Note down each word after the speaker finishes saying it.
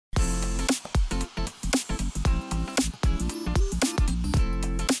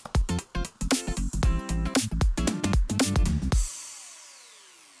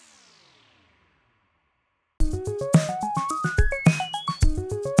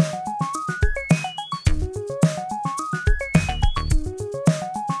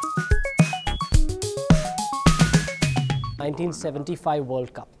1975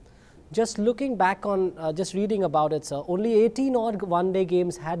 World Cup. Just looking back on, just reading about it, sir, only 18 odd one-day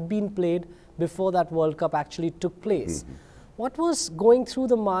games had been played before that World Cup actually took place. What was going through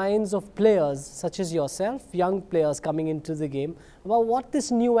the minds of players such as yourself, young players coming into the game, about what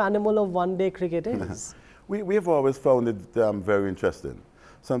this new animal of one-day cricket is? We have always found it very interesting.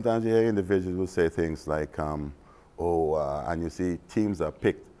 Sometimes you hear individuals who say things like, and you see teams are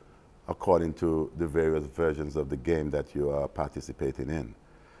picked according to the various versions of the game that you are participating in.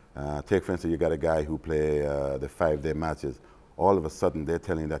 Take, for instance, you got a guy who play the 5-day matches. All of a sudden, they're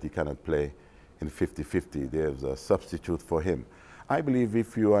telling you that he cannot play in 50-50. There's a substitute for him. I believe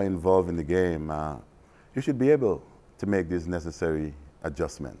if you are involved in the game, you should be able to make these necessary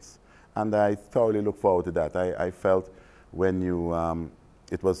adjustments. And I thoroughly look forward to that. I felt when you,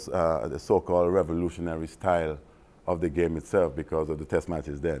 it was the so-called revolutionary style of the game itself because of the test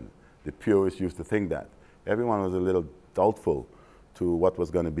matches then. The purists used to think that. Everyone was a little doubtful to what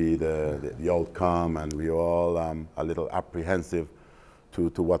was going to be the outcome, and we were all a little apprehensive to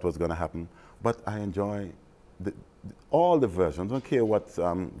what was going to happen. But I enjoy all the versions. I don't care what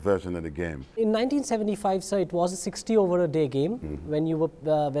version of the game. In 1975, sir, it was a 60-over-a-day game when you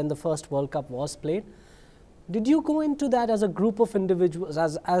were when the first World Cup was played. Did you go into that as a group of individuals,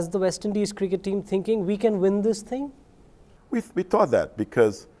 as the West Indies cricket team, thinking we can win this thing? We thought that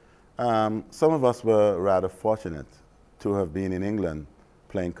because some of us were rather fortunate to have been in England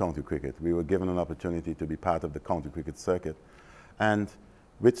playing county cricket. We were given an opportunity to be part of the county cricket circuit, and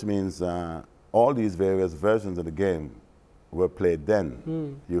which means all these various versions of the game were played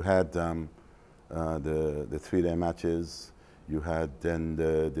then. You had the 3-day matches. You had then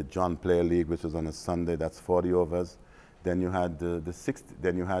the John Player League, which was on a Sunday. That's 40 overs. Then you had the 60.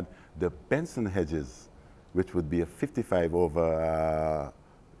 Then you had the Benson Hedges, which would be a 55-over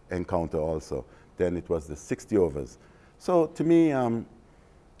encounter also. Then it was the 60 overs. So to me,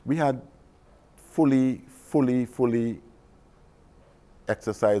 we had fully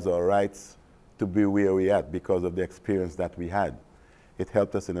exercised our rights to be where we at because of the experience that we had. It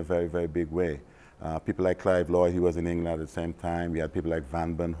helped us in a very big way. People like Clive Lloyd, he was in England at the same time. We had people like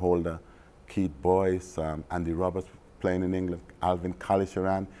Van Burn Holder, Keith Boyce, Andy Roberts playing in England, Alvin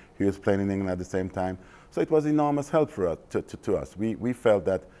Kalisharan, he was playing in England at the same time. So it was enormous help for us, to us. We felt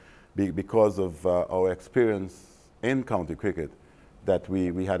that because of our experience in county cricket, that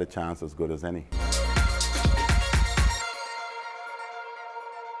we had a chance as good as any.